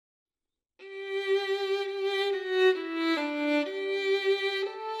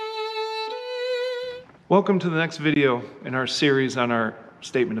Welcome to the next video in our series on our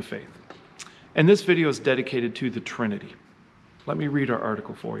statement of faith. And this video is dedicated to the Trinity. Let me read our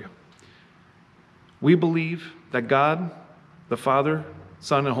article for you. We believe that God, the Father,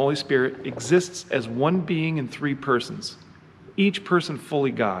 Son, and Holy Spirit exists as one being in three persons, each person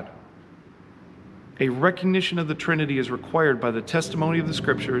fully God. A recognition of the Trinity is required by the testimony of the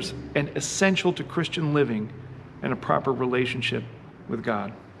Scriptures and essential to Christian living and a proper relationship with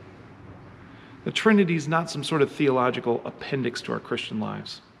God. The Trinity is not some sort of theological appendix to our Christian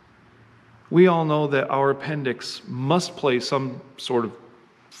lives. We all know that our appendix must play some sort of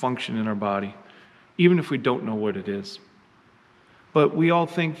function in our body, even if we don't know what it is. But we all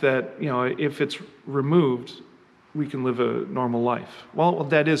think that, if it's removed, we can live a normal life. Well,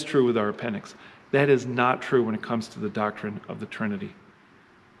 that is true with our appendix. That is not true when it comes to the doctrine of the Trinity.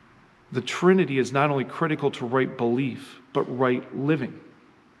 The Trinity is not only critical to right belief, but right living.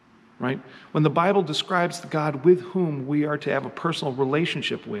 Right? When the Bible describes the God with whom we are to have a personal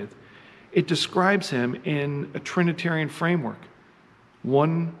relationship with, it describes him in a Trinitarian framework,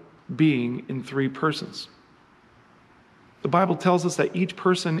 one being in three persons. The Bible tells us that each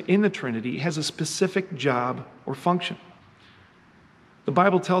person in the Trinity has a specific job or function. The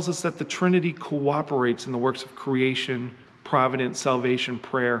Bible tells us that the Trinity cooperates in the works of creation, providence, salvation,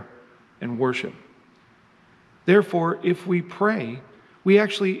 prayer, and worship. Therefore, if we pray, we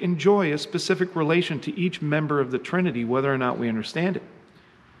actually enjoy a specific relation to each member of the Trinity, whether or not we understand it.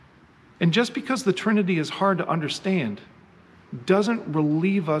 And just because the Trinity is hard to understand doesn't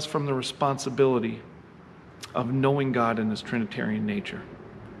relieve us from the responsibility of knowing God in his Trinitarian nature.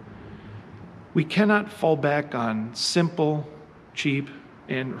 We cannot fall back on simple, cheap,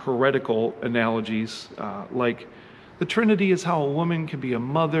 and heretical analogies like the Trinity is how a woman can be a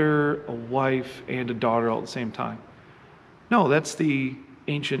mother, a wife, and a daughter all at the same time. No, that's the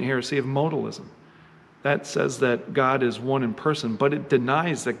ancient heresy of modalism. That says that God is one in person, but it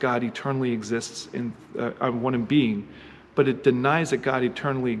denies that God eternally exists in one in being, but it denies that God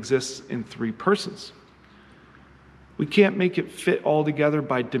eternally exists in three persons. We can't make it fit all together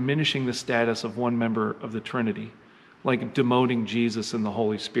by diminishing the status of one member of the Trinity, like demoting Jesus and the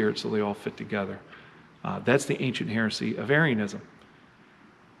Holy Spirit so they all fit together. That's the ancient heresy of Arianism.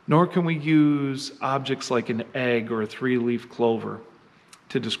 Nor can we use objects like an egg or a three-leaf clover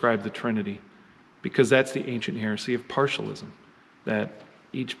to describe the Trinity, because that's the ancient heresy of partialism, that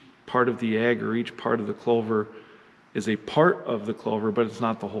each part of the egg or each part of the clover is a part of the clover, but it's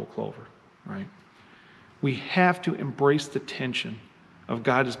not the whole clover, right? We have to embrace the tension of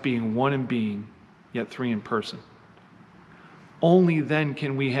God as being one in being, yet three in person. Only then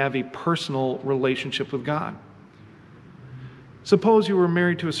can we have a personal relationship with God. Suppose you were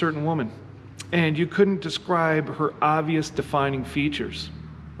married to a certain woman and you couldn't describe her obvious defining features,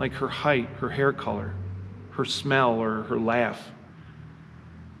 like her height, her hair color, her smell, or her laugh.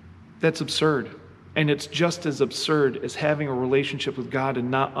 That's absurd. And it's just as absurd as having a relationship with God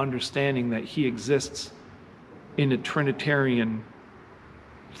and not understanding that he exists in a Trinitarian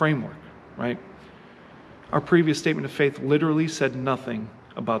framework, right? Our previous statement of faith literally said nothing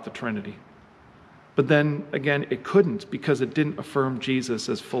about the Trinity. But then, again, it couldn't because it didn't affirm Jesus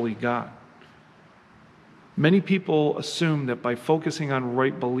as fully God. Many people assume that by focusing on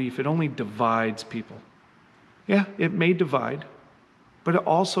right belief, it only divides people. Yeah, it may divide, but it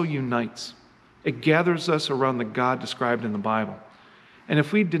also unites. It gathers us around the God described in the Bible. And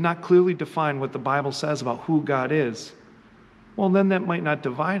if we did not clearly define what the Bible says about who God is, well, then that might not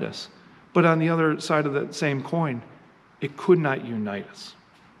divide us. But on the other side of that same coin, it could not unite us.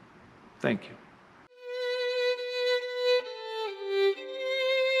 Thank you.